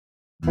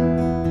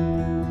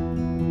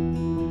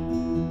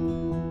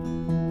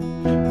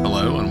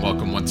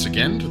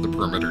again to the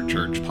Perimeter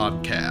Church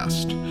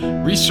podcast.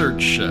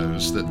 Research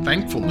shows that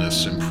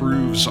thankfulness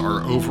improves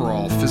our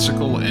overall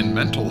physical and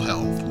mental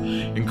health,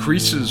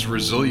 increases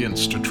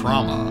resilience to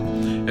trauma,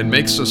 and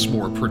makes us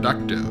more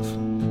productive.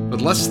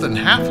 But less than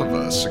half of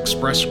us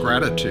express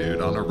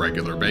gratitude on a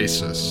regular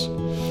basis.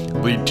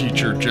 Lead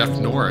teacher Jeff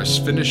Norris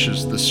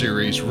finishes the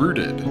series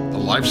Rooted, a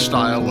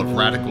lifestyle of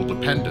radical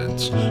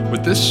dependence,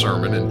 with this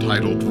sermon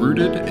entitled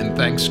Rooted in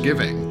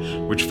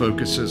Thanksgiving, which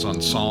focuses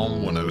on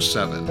Psalm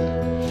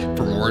 107.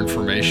 For more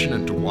information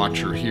and to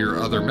watch or hear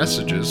other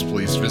messages,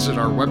 please visit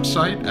our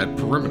website at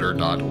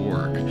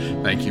perimeter.org.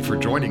 Thank you for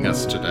joining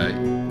us today.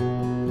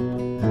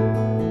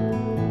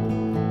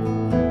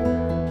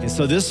 And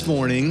so this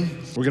morning,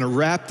 we're going to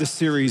wrap the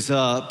series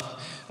up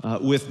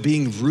with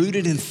being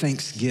rooted in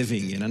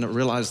Thanksgiving. And I don't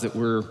realize that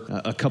we're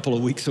a couple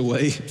of weeks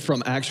away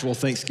from actual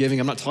Thanksgiving.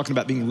 I'm not talking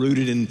about being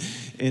rooted in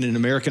an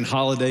American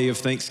holiday of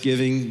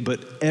Thanksgiving,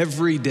 but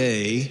every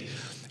day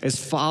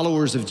as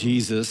followers of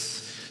Jesus,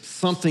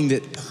 something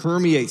that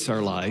permeates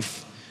our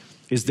life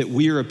is that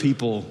we are a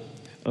people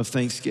of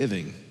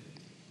Thanksgiving.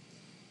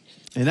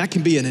 And that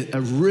can be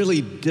a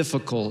really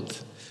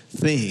difficult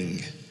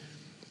thing.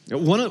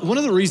 One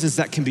of the reasons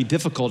that can be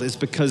difficult is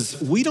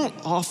because we don't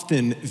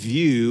often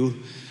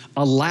view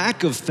a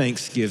lack of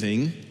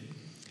thanksgiving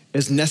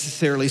as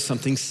necessarily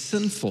something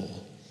sinful.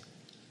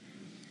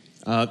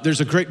 There's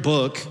a great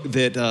book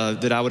that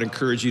I would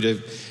encourage you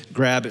to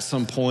grab at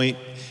some point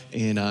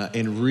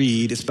and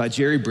read. It's by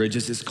Jerry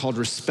Bridges. It's called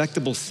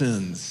Respectable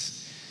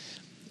Sins.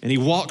 And he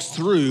walks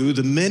through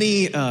the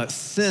many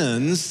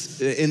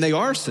sins, and they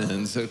are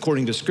sins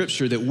according to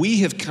Scripture, that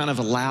we have kind of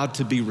allowed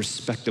to be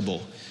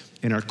respectable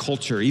in our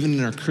culture, even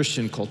in our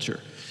Christian culture.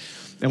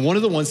 And one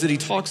of the ones that he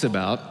talks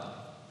about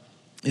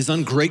is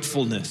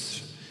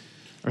ungratefulness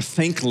or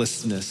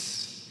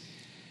thanklessness,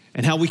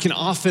 and how we can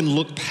often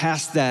look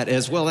past that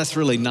as, well, that's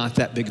really not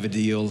that big of a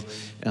deal,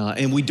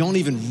 and we don't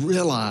even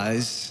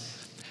realize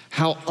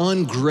how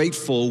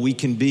ungrateful we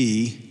can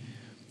be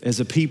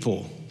as a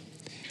people.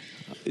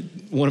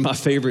 One of my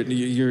favorite,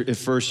 at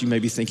first you may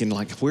be thinking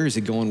like, where is he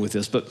going with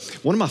this? But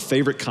one of my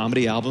favorite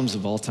comedy albums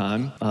of all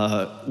time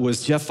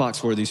was Jeff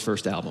Foxworthy's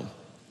first album.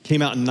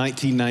 Came out in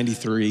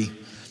 1993.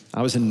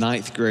 I was in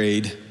ninth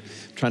grade,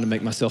 trying to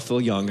make myself feel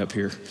young up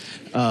here.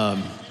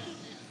 And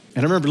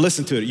I remember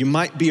listening to it. You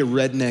might be a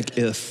redneck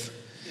if.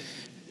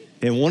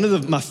 And one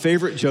of my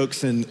favorite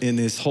jokes in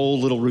his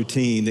whole little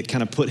routine that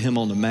kind of put him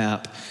on the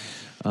map,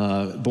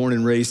 born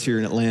and raised here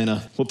in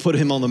Atlanta, what put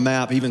him on the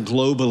map even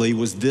globally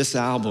was this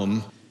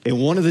album. And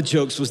one of the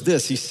jokes was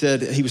this. He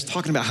said, he was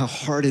talking about how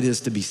hard it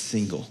is to be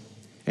single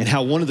and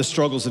how one of the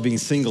struggles of being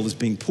single is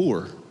being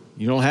poor.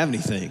 You don't have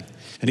anything.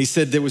 And he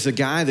said there was a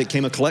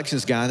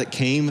collections guy that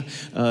came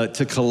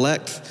to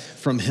collect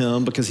from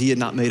him because he had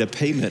not made a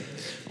payment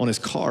on his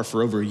car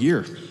for over a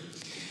year.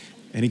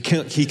 And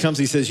he comes,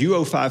 he says, you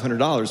owe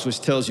 $500, which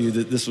tells you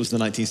that this was the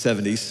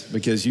 1970s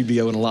because you'd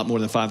be owing a lot more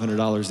than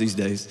 $500 these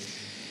days.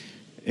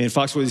 And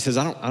Foxworthy says,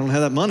 I don't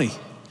have that money.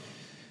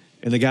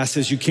 And the guy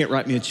says, you can't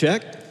write me a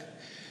check?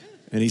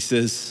 And he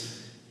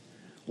says,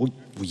 well,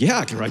 yeah,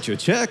 I can write you a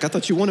check. I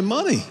thought you wanted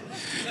money.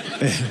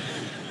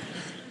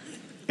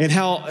 And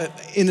how,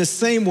 in the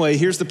same way,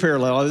 here's the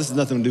parallel. This has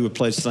nothing to do with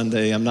Pledge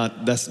Sunday.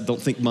 Don't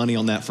think money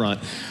on that front.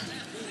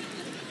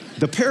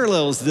 The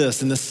parallel is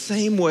this: in the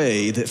same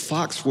way that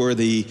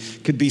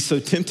Foxworthy could be so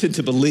tempted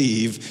to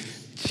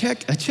believe,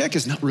 a check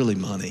is not really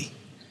money.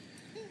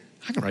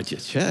 I can write you a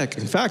check.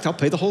 In fact, I'll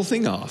pay the whole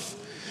thing off.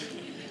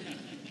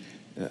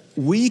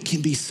 We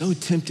can be so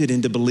tempted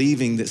into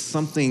believing that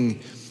something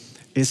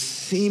is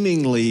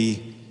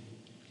seemingly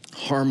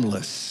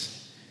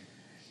harmless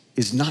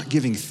is not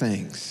giving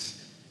thanks.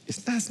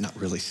 That's not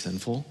really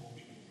sinful.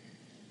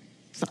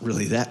 It's not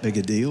really that big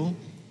a deal.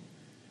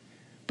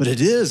 But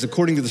it is,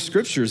 according to the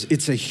Scriptures,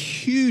 it's a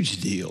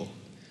huge deal.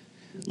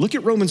 Look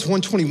at Romans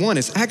 1:21.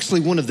 It's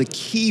actually one of the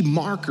key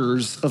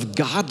markers of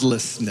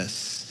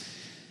godlessness.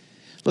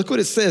 Look what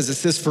it says. It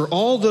says, for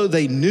although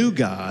they knew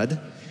God,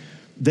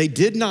 they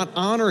did not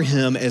honor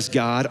him as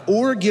God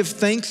or give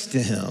thanks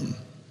to him.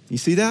 You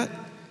see that?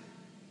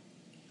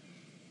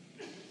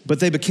 But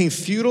they became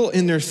futile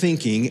in their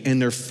thinking,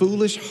 and their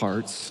foolish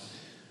hearts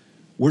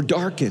were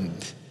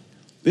darkened.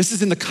 This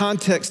is in the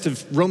context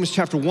of Romans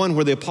chapter 1,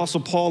 where the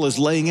Apostle Paul is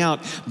laying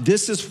out,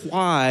 this is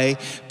why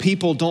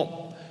people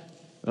don't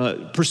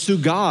pursue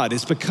God.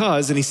 It's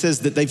because, and he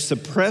says that they've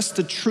suppressed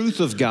the truth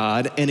of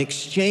God and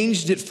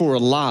exchanged it for a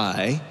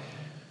lie.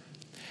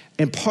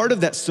 And part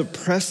of that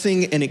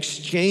suppressing and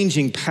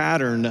exchanging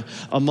pattern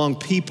among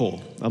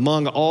people,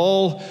 among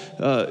all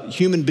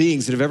human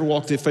beings that have ever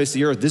walked the face of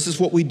the earth, this is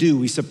what we do.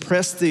 We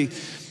suppress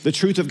the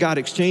truth of God,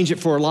 exchange it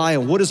for a lie.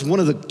 And what is one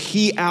of the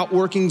key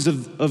outworkings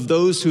of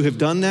those who have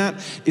done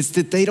that? It's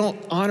that they don't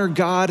honor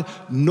God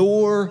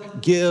nor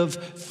give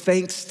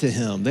thanks to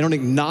him. They don't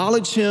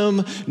acknowledge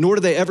him, nor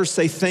do they ever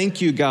say,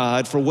 thank you,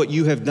 God, for what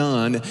you have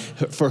done,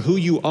 for who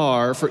you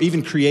are, for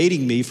even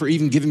creating me, for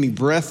even giving me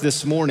breath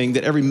this morning,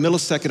 that every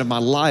millisecond of my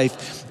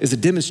life is a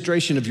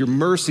demonstration of your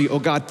mercy. Oh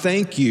God,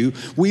 thank you.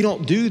 We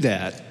don't do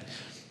that.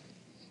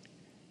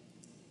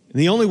 And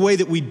the only way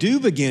that we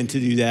do begin to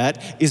do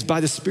that is by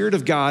the Spirit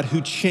of God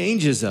who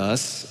changes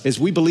us as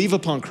we believe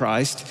upon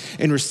Christ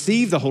and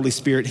receive the Holy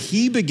Spirit.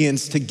 He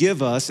begins to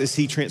give us, as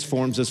he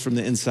transforms us from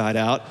the inside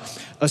out,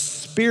 a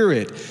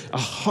spirit, a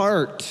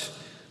heart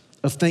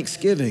of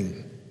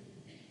thanksgiving.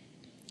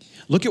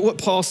 Look at what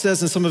Paul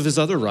says in some of his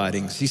other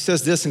writings. He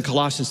says this in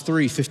Colossians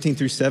 3, 15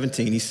 through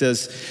 17. He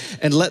says,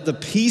 "And let the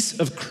peace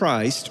of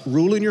Christ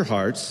rule in your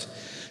hearts,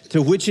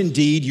 to which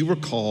indeed you were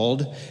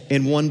called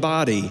in one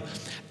body,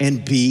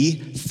 and be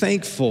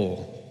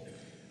thankful.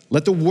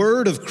 Let the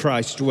word of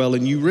Christ dwell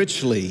in you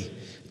richly,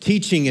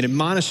 teaching and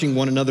admonishing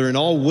one another in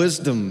all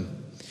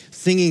wisdom,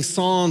 singing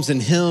psalms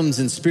and hymns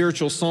and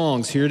spiritual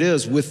songs," here it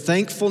is, "with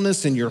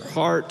thankfulness in your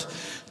heart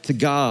to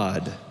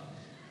God.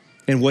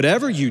 And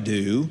whatever you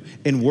do,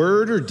 in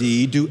word or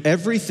deed, do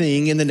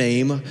everything in the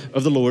name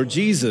of the Lord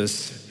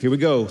Jesus." Here we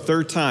go,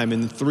 third time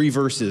in 3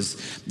 verses.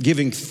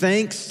 "Giving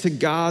thanks to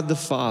God the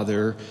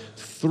Father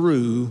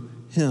through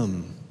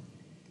him."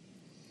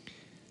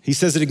 He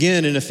says it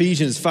again in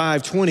Ephesians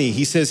 5:20.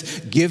 He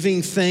says,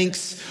 "Giving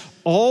thanks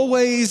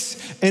always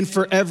and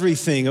for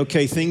everything."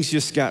 Okay, things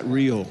just got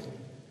real.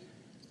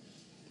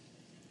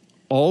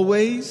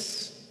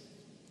 Always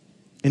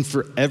and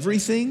for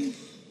everything?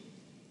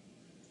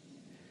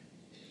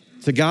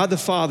 "To God the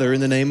Father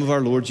in the name of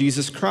our Lord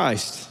Jesus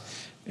Christ."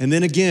 And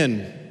then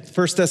again,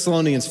 1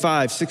 Thessalonians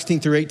 5, 16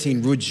 through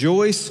 18,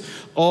 "Rejoice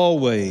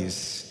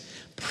always,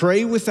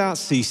 pray without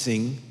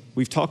ceasing."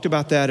 We've talked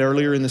about that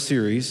earlier in the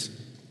series.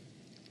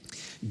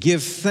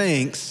 "Give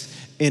thanks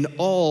in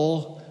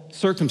all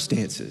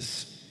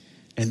circumstances."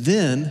 And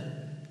then,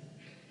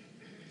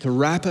 to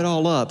wrap it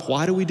all up,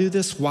 why do we do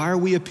this? Why are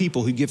we a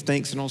people who give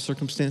thanks in all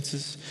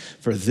circumstances?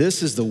 "For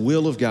this is the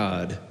will of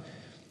God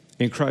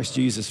in Christ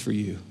Jesus for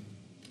you."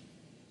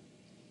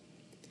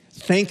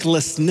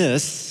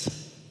 Thanklessness,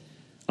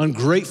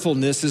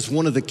 ungratefulness is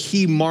one of the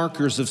key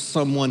markers of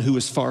someone who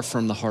is far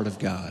from the heart of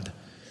God.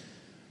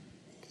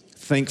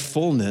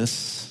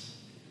 Thankfulness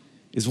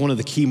is one of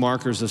the key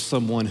markers of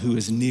someone who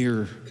is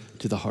near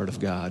to the heart of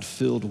God,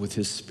 filled with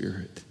his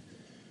Spirit.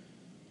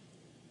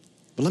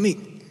 But let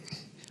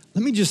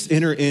me just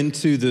enter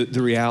into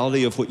the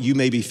reality of what you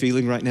may be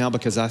feeling right now,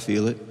 because I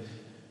feel it.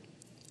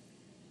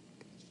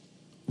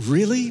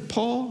 Really,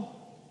 Paul?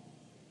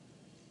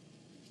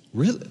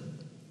 Really?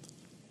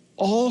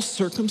 All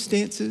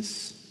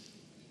circumstances?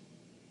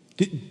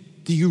 Do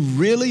you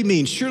really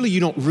mean, surely you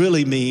don't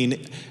really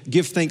mean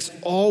give thanks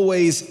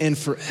always and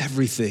for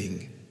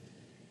everything?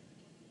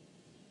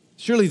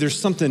 Surely there's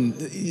something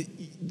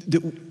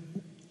that,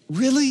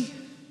 really?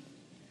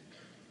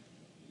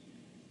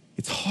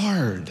 It's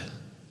hard.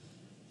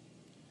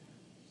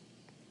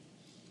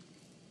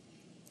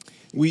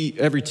 We,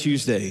 every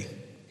Tuesday,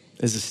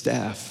 as a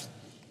staff,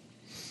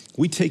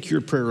 we take your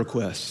prayer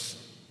requests.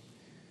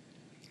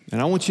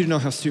 And I want you to know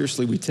how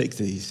seriously we take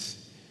these.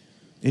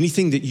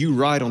 Anything that you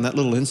write on that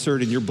little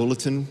insert in your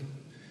bulletin,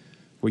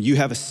 where you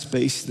have a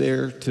space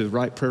there to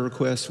write prayer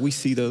requests, we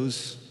see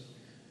those.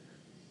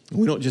 And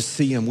we don't just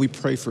see them, we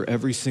pray for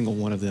every single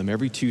one of them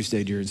every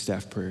Tuesday during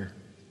staff prayer.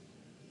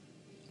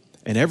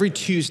 And every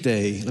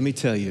Tuesday, let me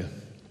tell you,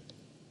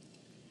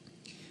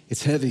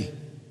 it's heavy.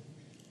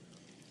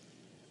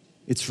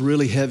 It's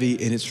really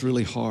heavy and it's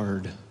really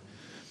hard,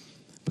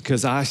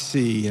 because I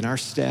see and our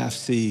staff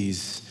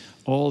sees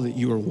all that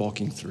you are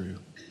walking through.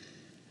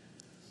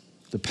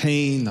 The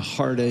pain, the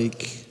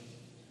heartache,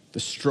 the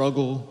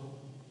struggle,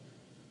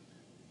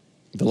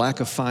 the lack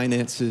of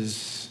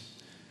finances,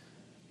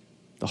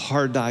 the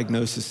hard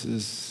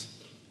diagnoses,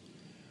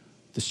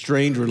 the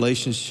strained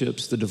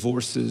relationships, the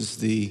divorces,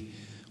 the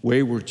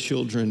wayward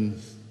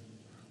children,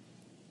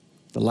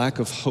 the lack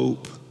of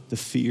hope, the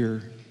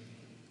fear,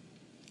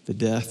 the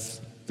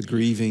death, the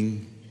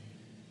grieving.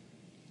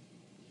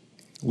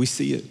 We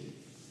see it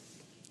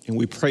and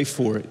we pray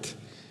for it.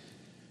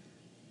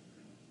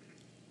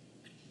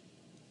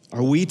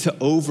 Are we to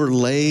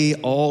overlay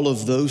all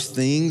of those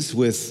things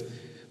with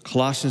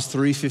Colossians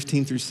 3,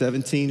 15 through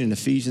 17 and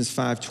Ephesians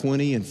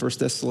 5:20 and 1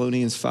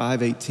 Thessalonians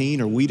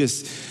 5:18? Are we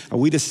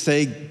to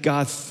say,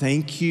 God,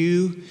 thank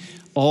you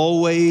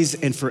always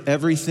and for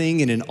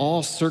everything and in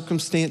all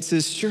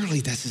circumstances?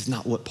 Surely this is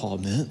not what Paul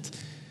meant.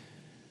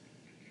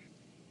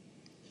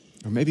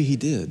 Or maybe he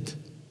did.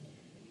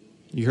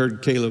 You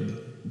heard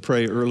Caleb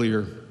pray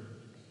earlier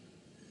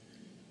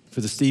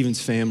for the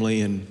Stevens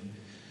family, and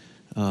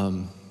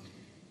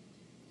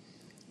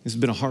this has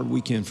been a hard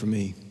weekend for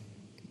me.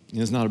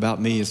 It's not about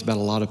me, it's about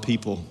a lot of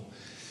people.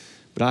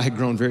 But I had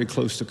grown very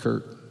close to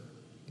Kurt,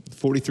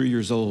 43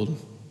 years old,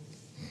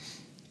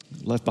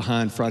 left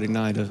behind Friday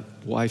night a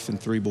wife and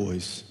 3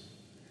 boys.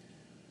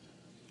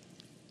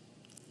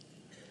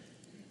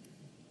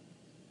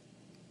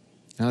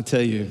 And I'll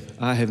tell you,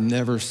 I have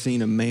never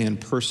seen a man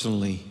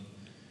personally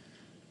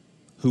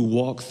who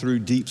walked through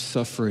deep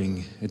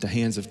suffering at the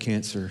hands of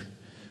cancer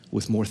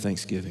with more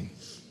thanksgiving.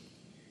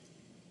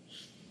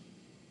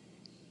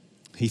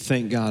 He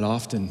thanked God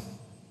often.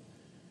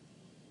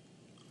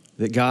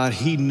 That God,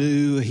 he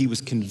knew, he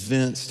was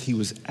convinced, he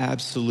was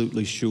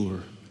absolutely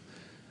sure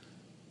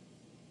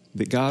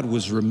that God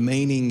was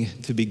remaining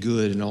to be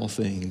good in all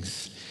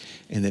things,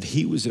 and that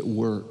he was at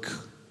work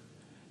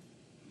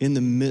in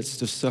the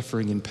midst of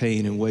suffering and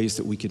pain in ways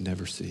that we could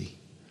never see.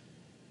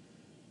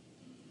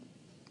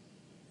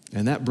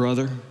 And that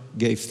brother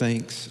gave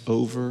thanks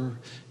over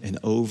and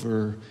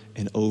over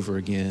and over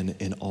again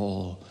in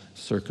all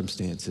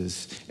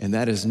circumstances. And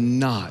that is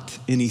not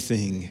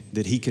anything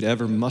that he could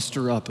ever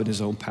muster up in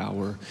his own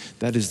power.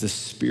 That is the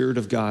Spirit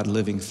of God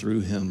living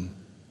through him.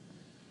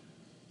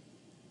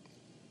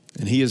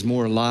 And he is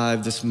more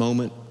alive this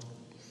moment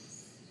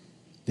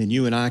than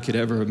you and I could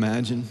ever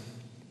imagine.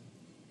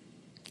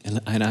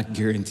 And I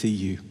guarantee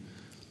you,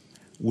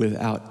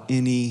 without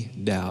any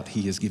doubt,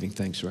 he is giving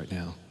thanks right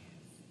now.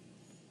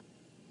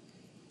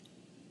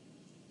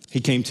 He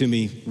came to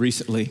me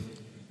recently,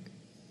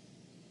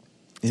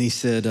 and he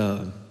said,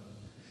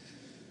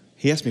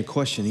 he asked me a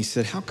question. He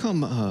said, how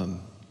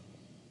come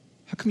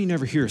you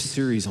never hear a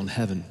series on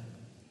heaven?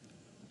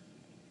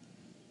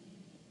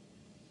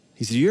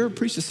 He said, you ever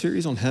preached a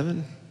series on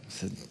heaven? I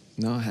said,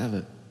 no, I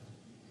haven't.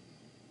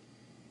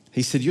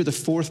 He said, you're the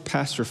fourth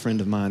pastor friend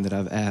of mine that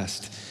I've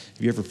asked,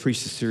 have you ever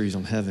preached a series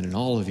on heaven? And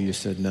all of you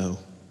said no.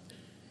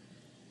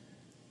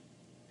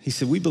 He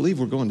said, we believe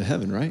we're going to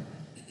heaven, right?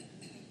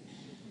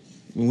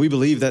 When we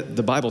believe that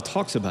the Bible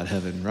talks about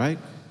heaven, right?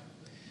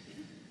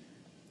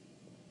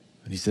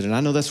 And he said, and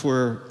I know that's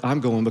where I'm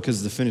going because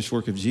of the finished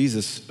work of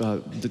Jesus.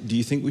 Do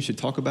you think we should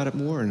talk about it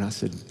more? And I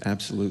said,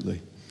 absolutely.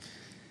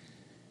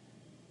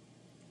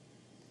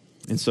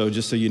 And so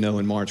just so you know,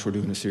 in March, we're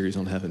doing a series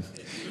on heaven.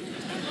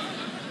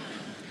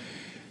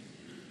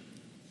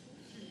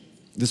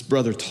 This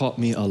brother taught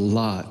me a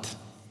lot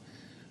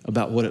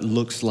about what it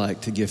looks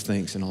like to give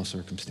thanks in all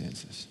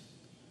circumstances.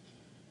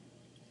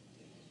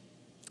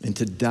 And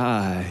to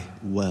die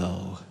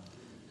well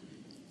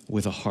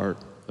with a heart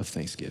of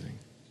thanksgiving.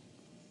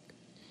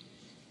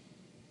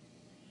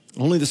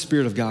 Only the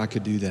Spirit of God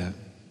could do that.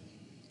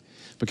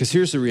 Because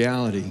here's the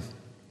reality.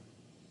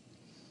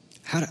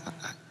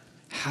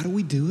 How do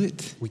we do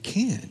it? We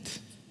can't.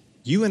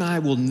 You and I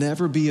will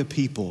never be a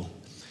people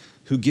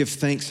who give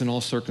thanks in all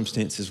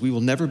circumstances. We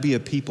will never be a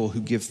people who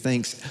give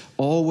thanks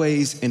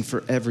always and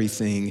for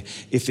everything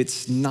if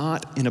it's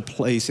not in a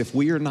place, if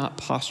we are not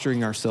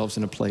posturing ourselves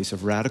in a place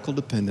of radical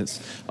dependence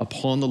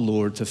upon the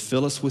Lord to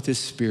fill us with his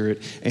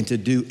Spirit and to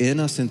do in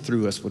us and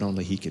through us what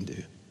only he can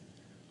do.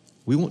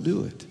 We won't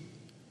do it.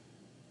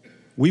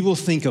 We will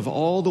think of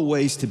all the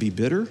ways to be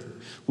bitter.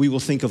 We will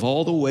think of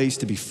all the ways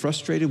to be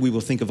frustrated. We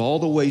will think of all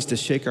the ways to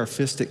shake our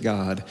fist at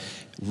God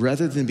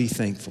rather than be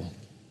thankful.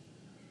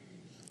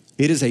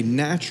 It is a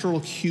natural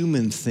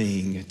human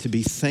thing to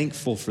be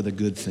thankful for the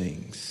good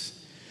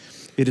things.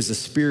 It is a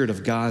Spirit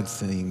of God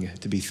thing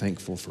to be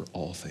thankful for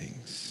all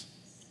things.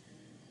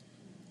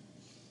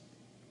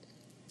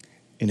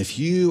 And if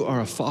you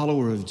are a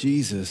follower of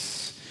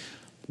Jesus,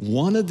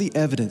 one of the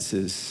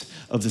evidences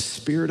of the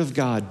Spirit of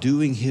God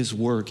doing his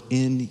work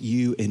in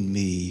you and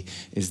me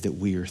is that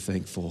we are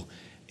thankful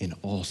in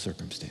all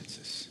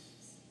circumstances.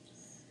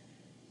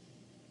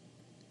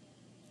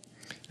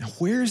 Now,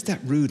 where is that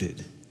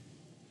rooted?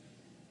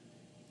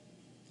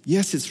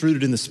 Yes, it's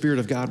rooted in the Spirit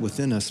of God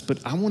within us,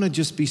 but I want to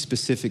just be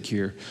specific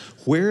here.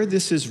 Where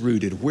this is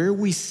rooted, where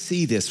we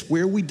see this,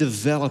 where we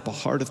develop a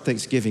heart of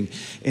thanksgiving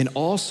in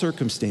all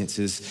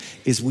circumstances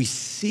is we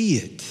see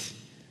it.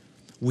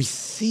 We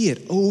see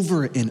it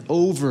over and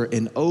over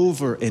and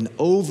over and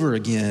over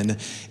again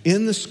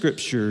in the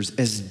Scriptures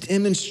as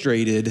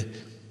demonstrated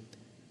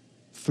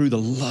through the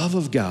love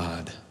of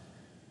God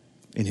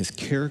in his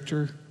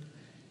character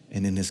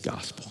and in his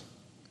gospel.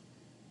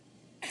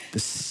 The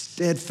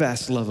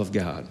steadfast love of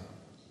God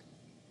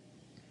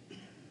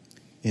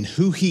in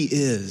who he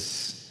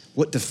is,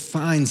 what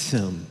defines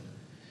him,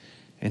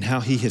 and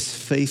how he has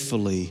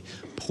faithfully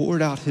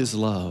poured out his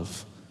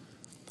love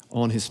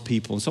on his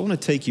people. And so I want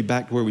to take you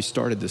back to where we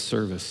started this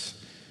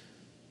service.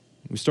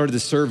 We started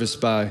this service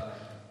by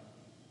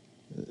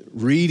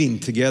reading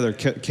together,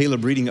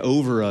 Caleb reading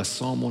over us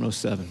Psalm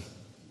 107,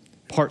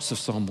 parts of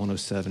Psalm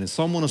 107. And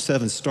Psalm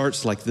 107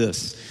 starts like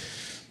this.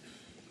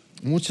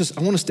 I want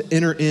us to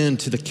enter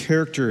into the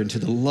character and to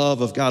the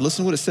love of God.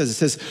 Listen to what it says. It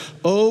says,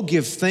 oh,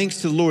 give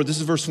thanks to the Lord. This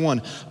is verse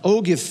 1.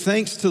 Oh, give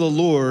thanks to the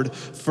Lord,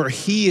 for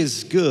he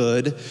is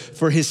good,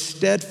 for his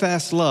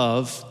steadfast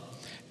love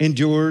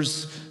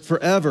endures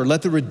forever.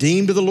 Let the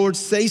redeemed of the Lord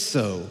say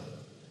so,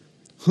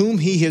 whom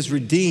he has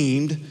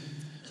redeemed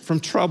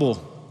from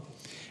trouble.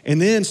 And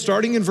then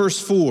starting in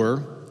verse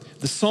 4,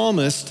 the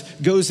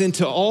psalmist goes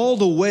into all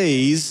the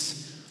ways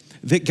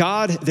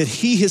that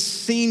he has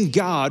seen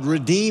God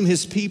redeem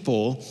his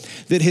people,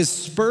 that has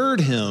spurred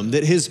him,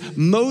 that has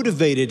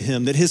motivated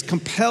him, that has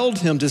compelled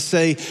him to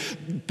say,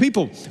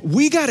 people,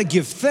 we got to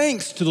give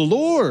thanks to the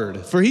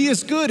Lord, for he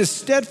is good, his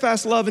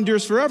steadfast love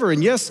endures forever.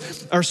 And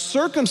yes, our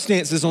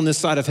circumstances on this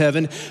side of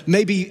heaven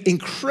may be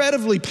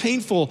incredibly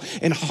painful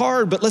and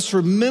hard, but let's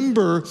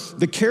remember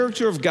the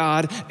character of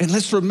God and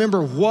let's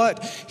remember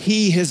what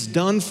he has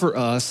done for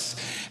us.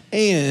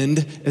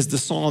 And as the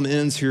psalm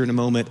ends here in a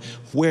moment,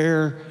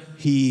 where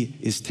he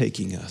is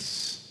taking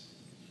us.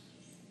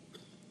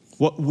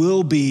 what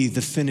will be the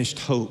finished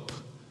hope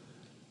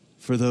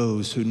for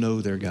those who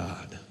know their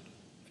God.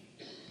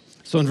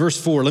 So in verse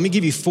 4, let me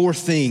give you 4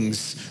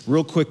 things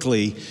real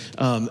quickly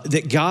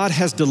that God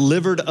has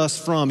delivered us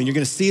from. And you're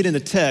going to see it in the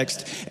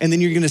text, and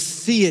then you're going to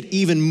see it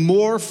even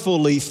more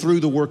fully through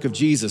the work of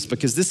Jesus,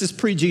 because this is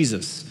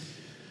pre-Jesus.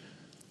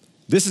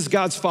 This is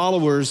God's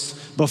followers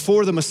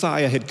before the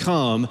Messiah had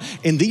come,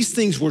 and these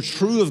things were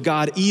true of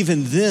God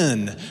even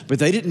then, but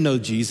they didn't know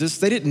Jesus.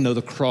 They didn't know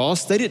the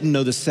cross. They didn't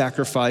know the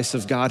sacrifice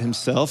of God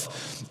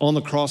himself on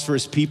the cross for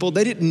his people.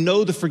 They didn't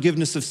know the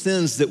forgiveness of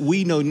sins that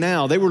we know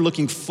now. They were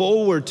looking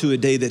forward to a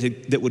day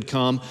that would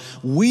come.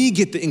 We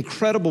get the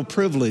incredible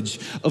privilege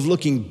of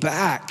looking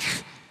back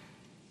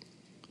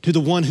to the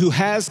one who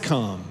has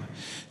come.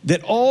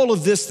 That all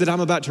of this that I'm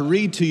about to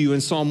read to you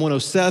in Psalm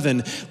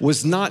 107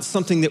 was not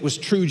something that was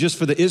true just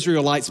for the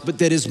Israelites, but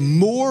that is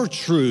more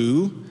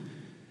true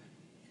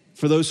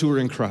for those who are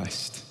in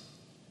Christ.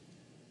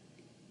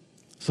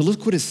 So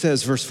look what it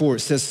says, verse 4. It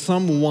says,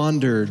 some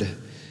wandered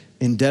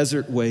in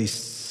desert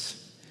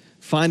wastes,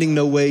 finding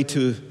no way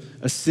to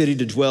a city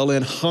to dwell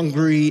in,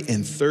 hungry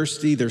and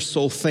thirsty, their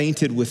soul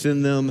fainted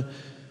within them.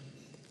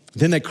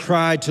 Then they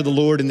cried to the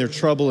Lord in their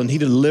trouble, and he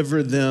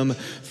delivered them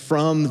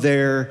from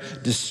their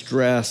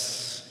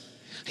distress.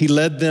 He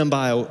led them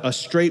by a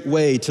straight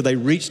way till they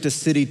reached a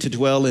city to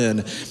dwell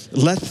in.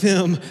 Let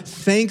them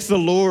thank the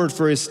Lord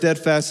for his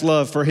steadfast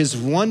love, for his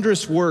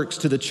wondrous works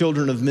to the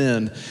children of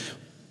men,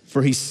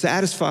 for he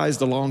satisfies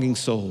the longing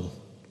soul,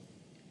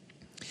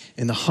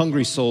 and the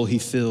hungry soul he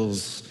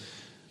fills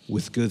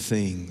with good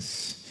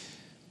things.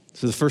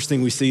 So the first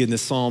thing we see in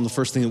this psalm, the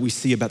first thing that we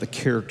see about the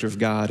character of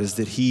God is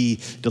that he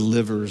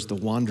delivers the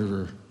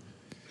wanderer.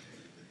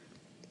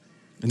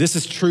 And this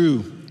is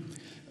true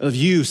of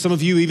you, some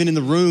of you even in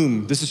the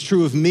room. This is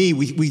true of me.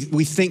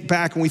 We think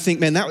back and we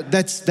think, man,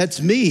 that's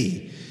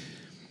me.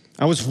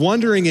 I was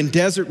wandering in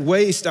desert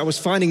waste. I was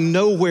finding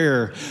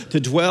nowhere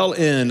to dwell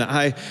in.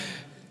 I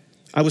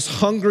was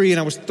hungry and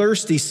I was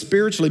thirsty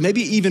spiritually,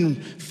 maybe even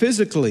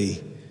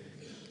physically.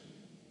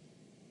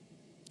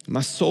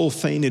 My soul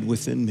fainted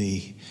within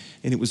me.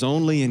 And it was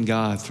only in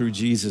God, through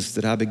Jesus,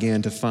 that I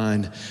began to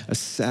find a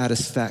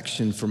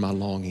satisfaction for my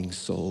longing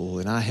soul.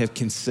 And I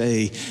can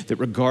say that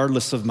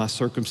regardless of my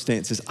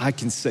circumstances, I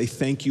can say,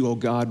 thank you, oh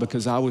God,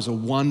 because I was a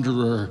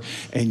wanderer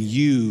and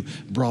you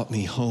brought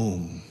me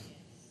home.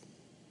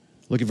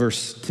 Look at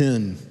verse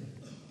 10.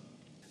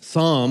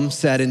 Some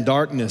sat in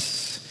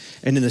darkness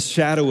and in the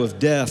shadow of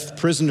death,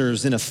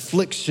 prisoners in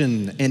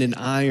affliction and in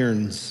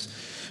irons.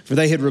 For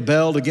they had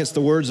rebelled against the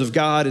words of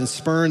God and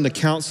spurned the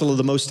counsel of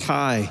the Most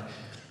High.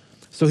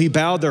 So he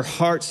bowed their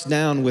hearts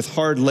down with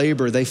hard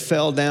labor. They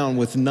fell down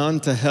with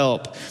none to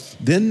help.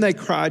 Then they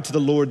cried to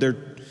the Lord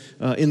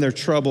in their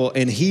trouble,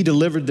 and he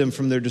delivered them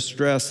from their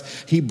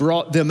distress. He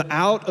brought them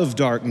out of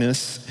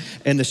darkness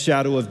and the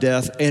shadow of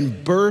death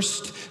and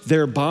burst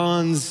their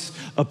bonds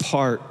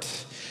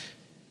apart.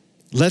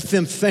 Let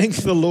them thank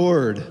the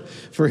Lord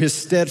for his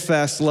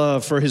steadfast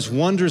love, for his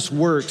wondrous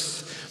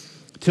works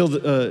to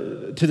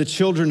the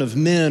children of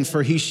men,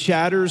 for he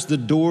shatters the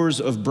doors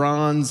of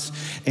bronze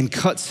and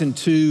cuts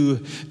into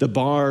the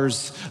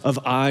bars of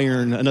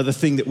iron. Another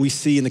thing that we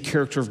see in the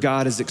character of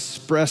God is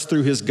expressed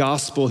through his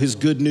gospel, his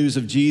good news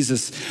of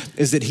Jesus,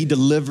 is that he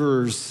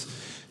delivers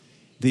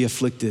the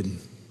afflicted.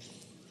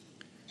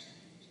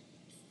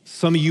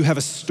 Some of you have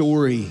a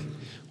story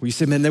where you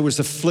say, man, there was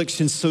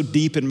affliction so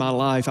deep in my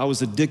life. I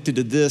was addicted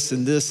to this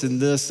and this and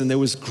this, and there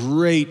was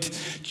great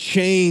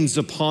chains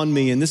upon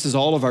me. And this is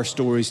all of our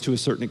stories to a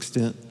certain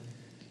extent.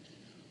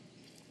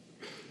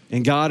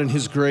 And God in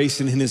his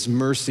grace and in his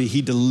mercy,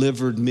 he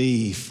delivered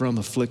me from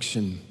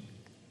affliction.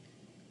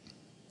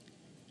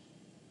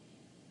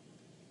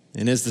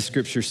 And as the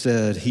scripture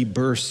said, he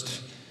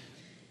burst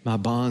my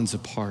bonds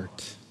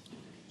apart.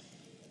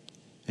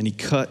 And he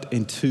cut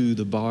into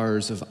the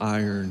bars of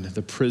iron,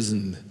 the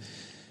prison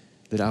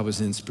that I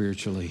was in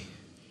spiritually.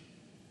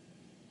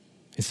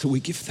 And so we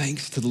give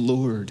thanks to the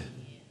Lord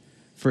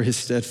for his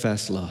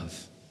steadfast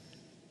love,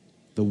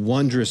 the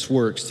wondrous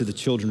works to the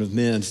children of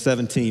men.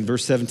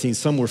 Verse 17,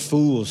 some were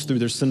fools through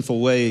their sinful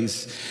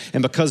ways,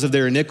 and because of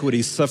their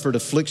iniquities suffered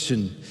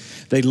affliction.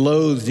 They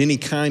loathed any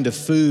kind of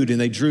food,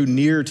 and they drew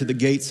near to the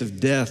gates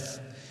of death.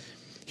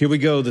 Here we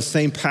go, the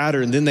same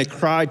pattern. Then they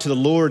cried to the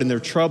Lord in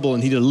their trouble,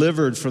 and he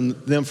delivered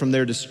them from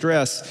their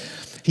distress.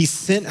 He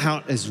sent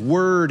out his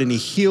word and he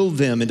healed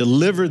them and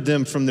delivered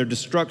them from their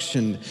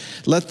destruction.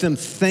 Let them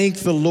thank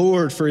the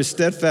Lord for his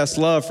steadfast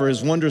love, for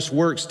his wondrous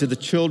works to the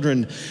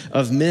children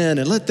of men.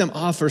 And let them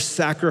offer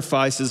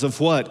sacrifices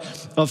of what?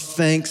 Of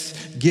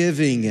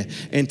thanksgiving,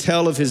 and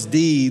tell of his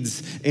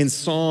deeds in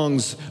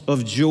songs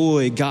of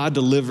joy. God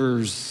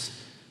delivers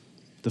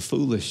the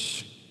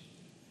foolish.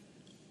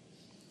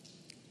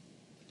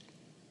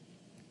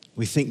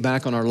 We think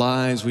back on our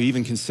lives, we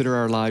even consider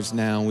our lives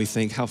now, and we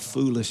think, how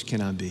foolish can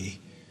I be?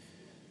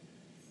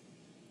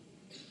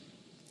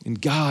 And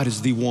God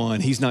is the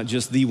one. He's not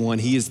just the one.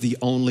 He is the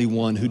only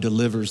one who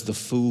delivers the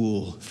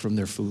fool from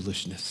their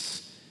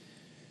foolishness.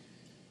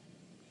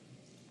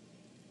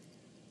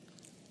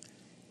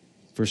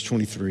 Verse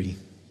 23.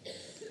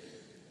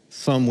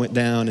 Some went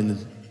down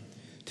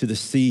to the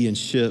sea in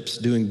ships,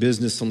 doing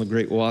business on the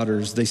great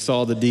waters. They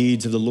saw the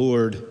deeds of the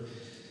Lord,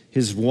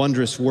 his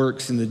wondrous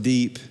works in the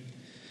deep.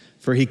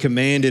 For he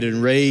commanded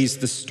and raised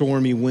the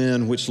stormy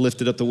wind, which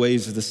lifted up the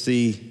waves of the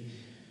sea.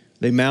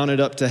 They mounted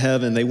up to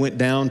heaven. They went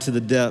down to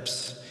the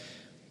depths.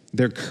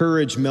 Their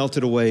courage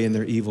melted away in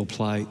their evil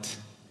plight.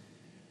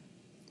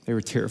 They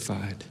were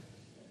terrified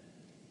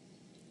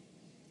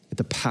at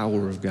the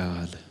power of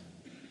God.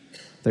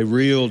 They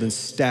reeled and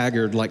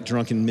staggered like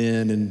drunken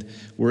men and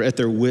were at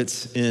their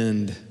wits'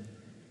 end.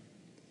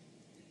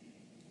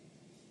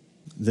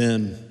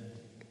 Then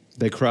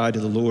they cried to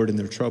the Lord in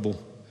their trouble,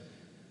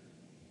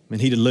 and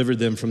he delivered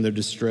them from their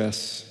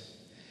distress.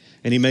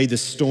 And he made the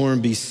storm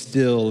be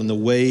still, and the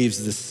waves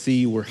of the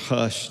sea were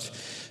hushed.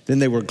 Then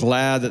they were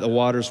glad that the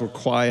waters were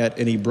quiet,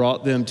 and he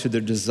brought them to their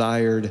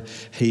desired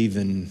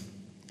haven.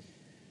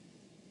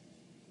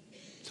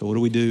 So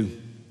what do?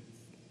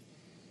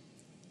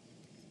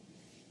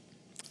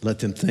 Let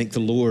them thank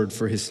the Lord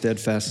for his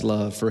steadfast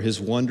love, for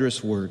his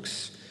wondrous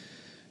works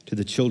to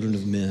the children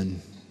of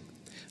men.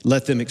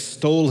 Let them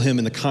extol him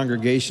in the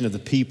congregation of the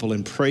people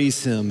and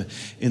praise him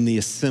in the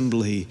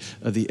assembly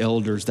of the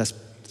elders. That's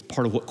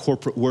part of what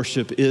corporate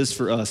worship is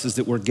for us, is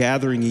that we're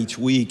gathering each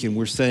week and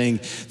we're saying,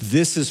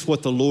 this is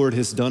what the Lord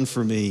has done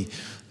for me.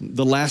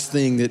 The last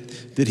thing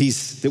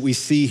that we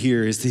see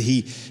here is that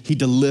he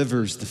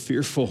delivers the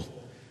fearful.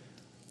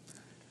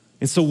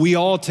 And so we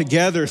all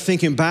together,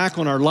 thinking back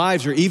on our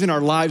lives, or even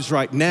our lives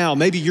right now,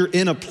 maybe you're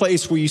in a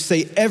place where you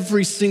say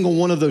every single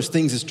one of those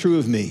things is true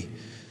of me.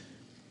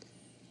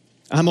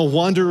 I'm a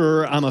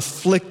wanderer, I'm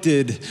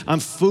afflicted, I'm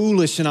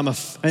foolish, and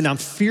I'm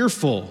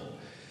fearful.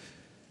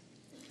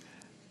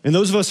 And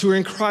those of us who are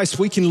in Christ,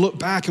 we can look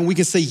back and we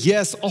can say,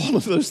 yes, all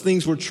of those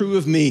things were true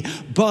of me,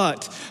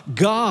 but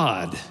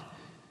God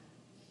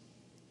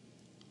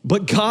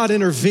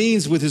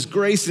intervenes with his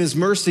grace and his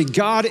mercy.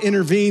 God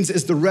intervenes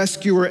as the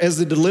rescuer, as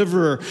the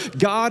deliverer.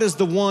 God is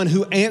the one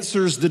who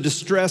answers the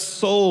distressed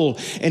soul.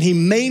 And he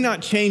may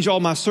not change all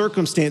my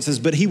circumstances,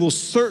 but he will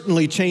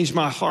certainly change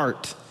my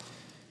heart.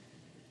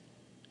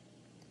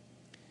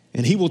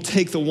 And he will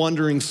take the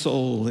wandering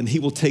soul, and he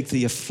will take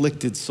the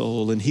afflicted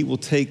soul, and he will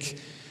take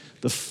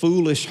the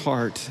foolish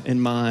heart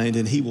and mind,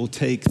 and he will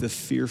take the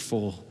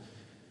fearful.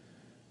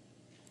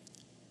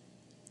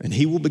 And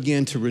he will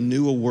begin to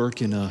renew a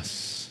work in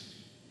us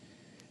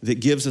that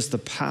gives us the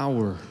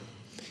power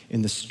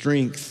and the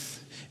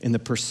strength and the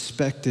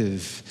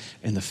perspective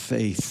and the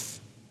faith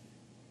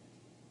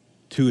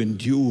to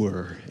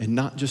endure, and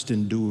not just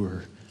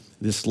endure,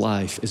 this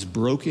life as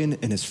broken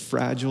and as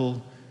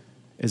fragile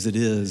as it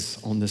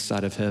is on this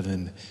side of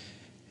heaven.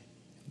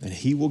 And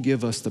he will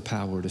give us the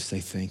power to say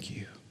thank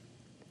you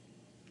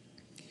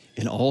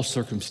in all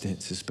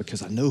circumstances,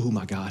 because I know who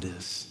my God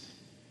is.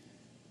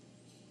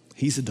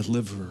 He's a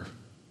deliverer.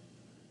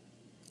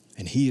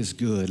 And he is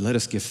good. Let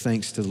us give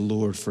thanks to the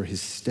Lord for his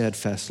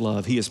steadfast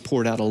love. He has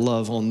poured out a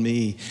love on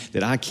me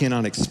that I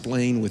cannot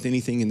explain with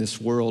anything in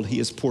this world. He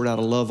has poured out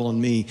a love on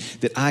me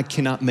that I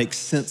cannot make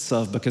sense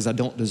of because I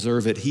don't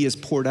deserve it. He has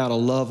poured out a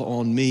love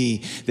on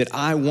me that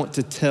I want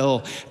to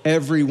tell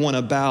everyone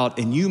about.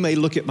 And you may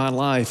look at my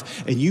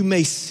life and you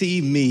may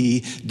see me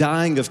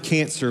dying of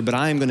cancer, but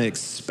I am going to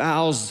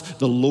espouse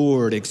the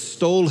Lord,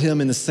 extol him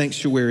in the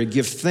sanctuary,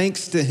 give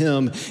thanks to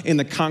him in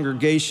the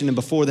congregation and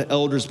before the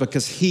elders,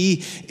 because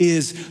he is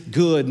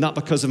good, not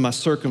because of my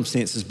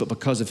circumstances, but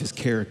because of his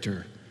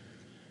character.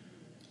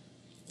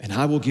 And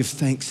I will give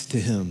thanks to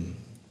him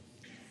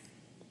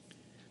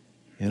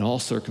in all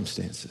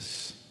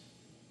circumstances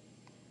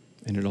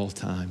and at all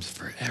times,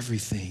 for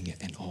everything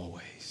and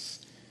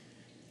always.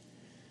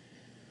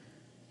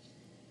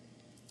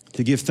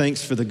 To give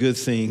thanks for the good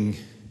thing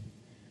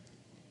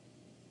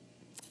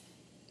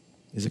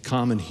is a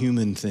common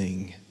human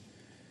thing.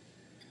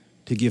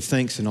 To give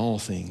thanks in all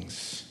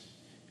things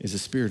is a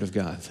Spirit of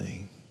God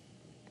thing.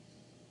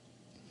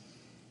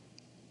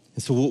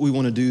 And so what we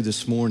want to do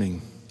this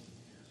morning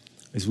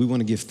is we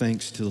want to give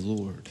thanks to the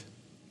Lord.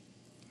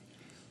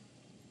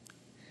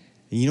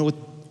 And you know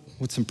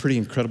what some pretty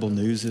incredible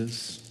news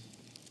is?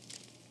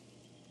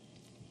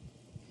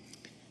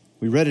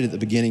 We read it at the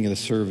beginning of the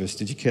service.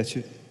 Did you catch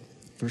it?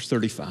 Verse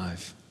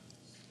 35.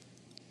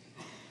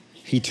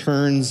 He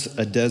turns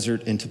a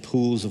desert into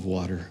pools of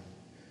water,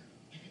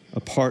 a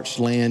parched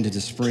land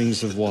into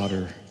springs of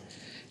water.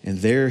 And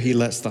there he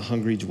lets the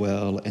hungry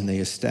dwell, and they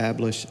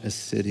establish a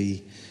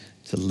city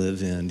to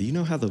live in. Do you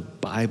know how the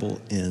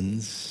Bible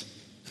ends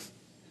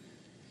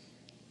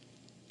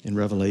in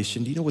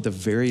Revelation? Do you know what the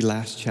very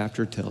last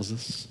chapter tells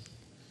us?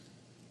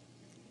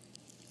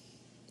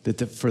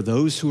 That for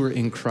those who are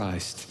in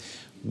Christ,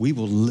 we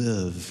will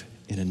live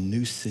in a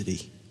new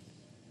city,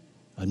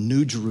 a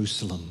new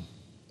Jerusalem,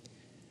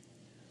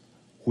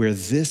 where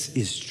this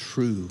is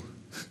true.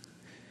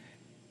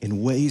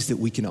 in ways that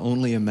we can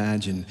only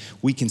imagine.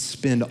 We can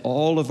spend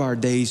all of our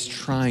days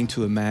trying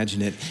to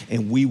imagine it,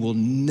 and we will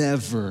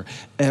never,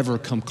 ever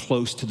come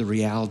close to the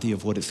reality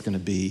of what it's going to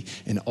be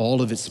in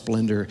all of its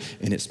splendor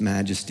and its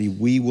majesty.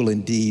 We will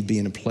indeed be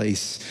in a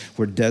place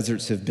where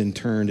deserts have been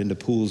turned into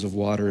pools of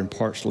water and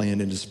parched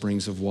land into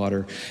springs of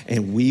water,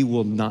 and we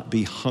will not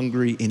be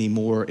hungry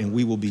anymore, and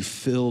we will be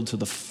filled to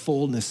the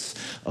fullness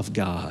of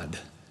God.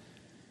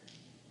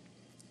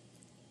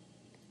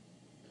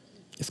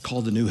 It's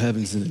called the new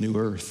heavens and the new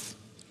earth.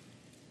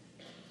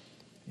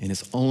 And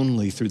it's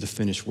only through the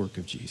finished work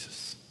of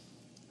Jesus.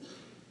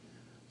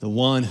 The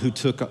one who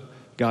took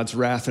God's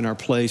wrath in our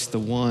place, the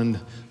one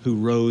who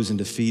rose and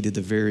defeated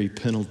the very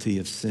penalty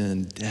of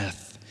sin,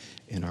 death,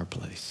 in our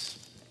place.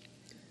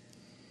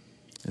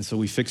 And so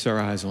we fix our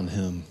eyes on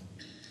him,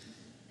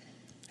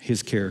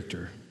 his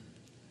character,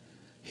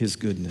 his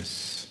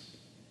goodness,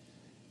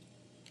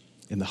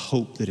 and the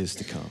hope that is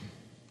to come.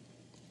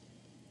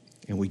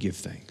 And we give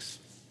thanks.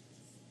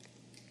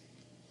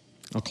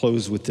 I'll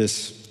close with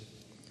this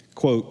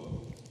quote.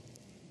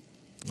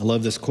 I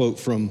love this quote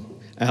from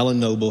Alan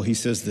Noble. He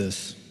says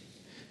this: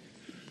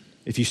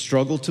 if you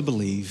struggle to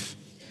believe,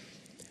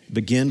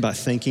 begin by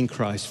thanking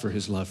Christ for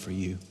his love for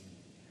you.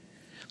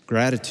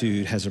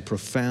 Gratitude has a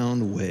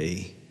profound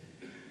way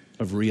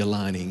of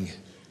realigning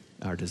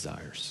our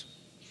desires.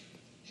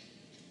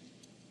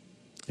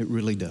 It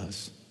really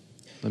does.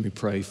 Let me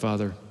pray.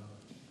 Father,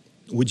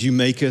 would you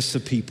make us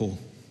a people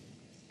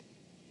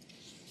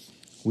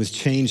with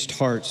changed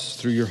hearts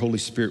through your Holy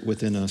Spirit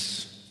within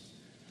us,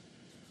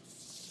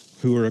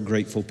 who are a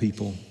grateful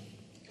people.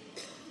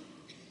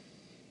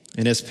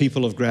 And as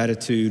people of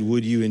gratitude,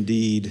 would you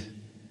indeed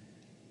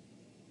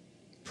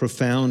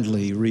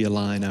profoundly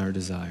realign our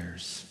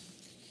desires?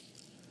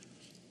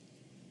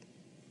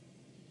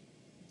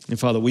 And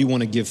Father, we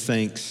want to give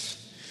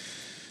thanks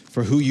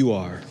for who you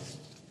are,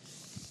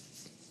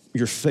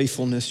 your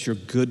faithfulness, your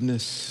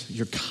goodness,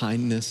 your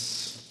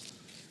kindness,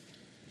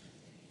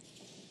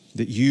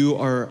 that you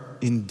are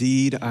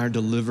indeed our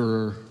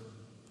deliverer.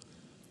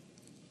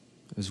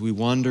 As we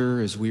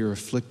wander, as we are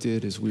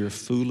afflicted, as we are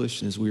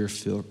foolish, and as we are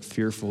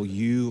fearful,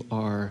 you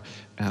are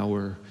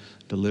our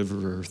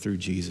deliverer through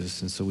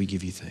Jesus, and so we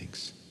give you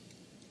thanks.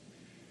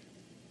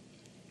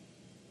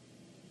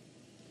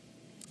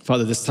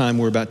 Father, this time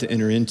we're about to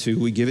enter into,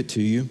 we give it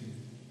to you.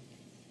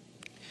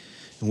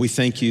 And we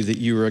thank you that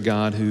you are a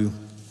God who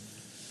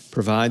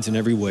provides in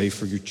every way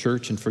for your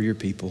church and for your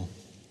people.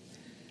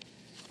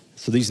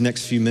 So these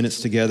next few minutes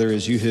together,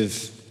 as you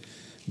have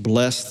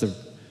blessed the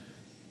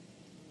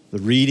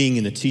reading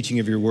and the teaching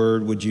of your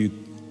word, would you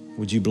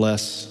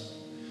bless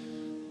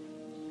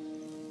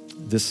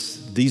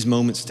these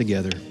moments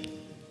together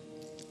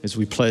as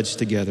we pledge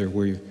together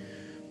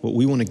what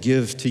we want to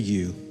give to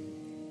you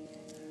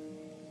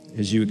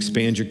as you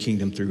expand your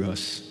kingdom through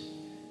us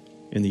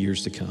in the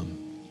years to come.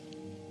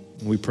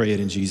 And we pray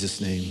it in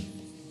Jesus' name.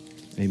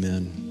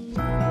 Amen.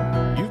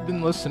 You've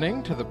been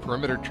listening to the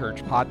Perimeter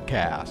Church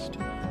podcast.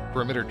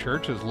 Perimeter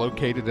Church is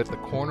located at the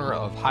corner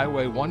of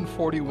Highway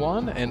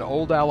 141 and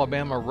Old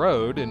Alabama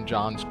Road in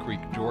Johns Creek,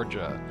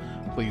 Georgia.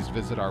 Please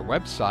visit our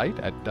website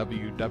at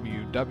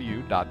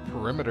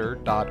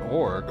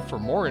www.perimeter.org for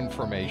more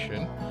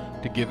information,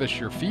 to give us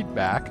your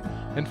feedback,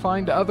 and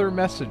find other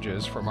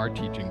messages from our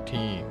teaching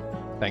team.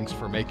 Thanks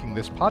for making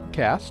this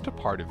podcast a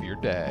part of your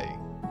day.